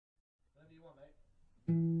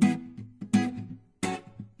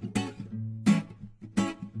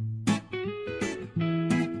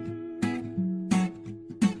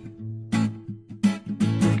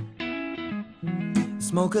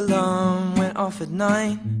Smoke alarm went off at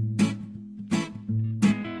 9.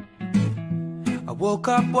 I woke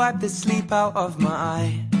up, wiped the sleep out of my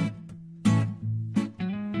eye.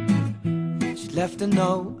 She left a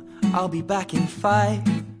note, I'll be back in 5.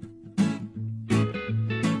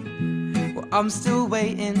 Well, I'm still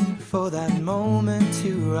waiting for that moment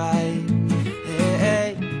to arrive.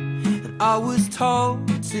 Hey, and I was told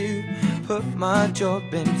to put my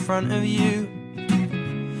job in front of you,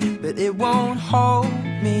 but it won't hold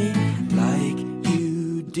me like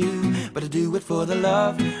you do. But I do it for the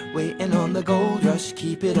love, waiting on the gold rush,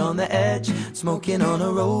 keep it on the edge, smoking on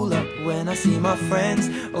a roll-up. When I see my friends,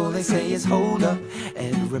 all they say is hold up,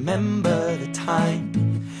 and remember the time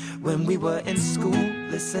when we were in school,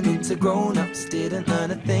 listening to grown-ups, didn't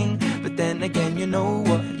learn a thing. But then again, you know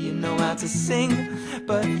what, you know how to sing,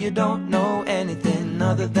 but you don't know anything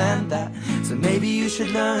other than that. So maybe you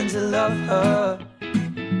should learn to love her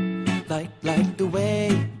like the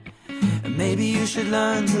way. And maybe you should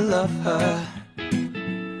learn to love her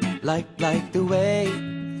like the way.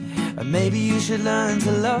 And maybe you should learn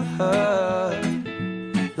to love her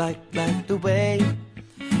like the way.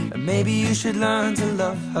 And maybe you should learn to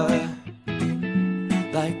love her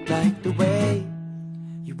like the way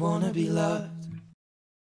you wanna be loved.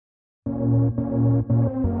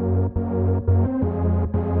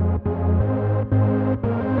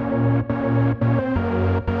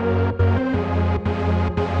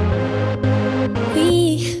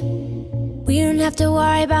 We don't have to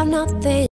worry about nothing.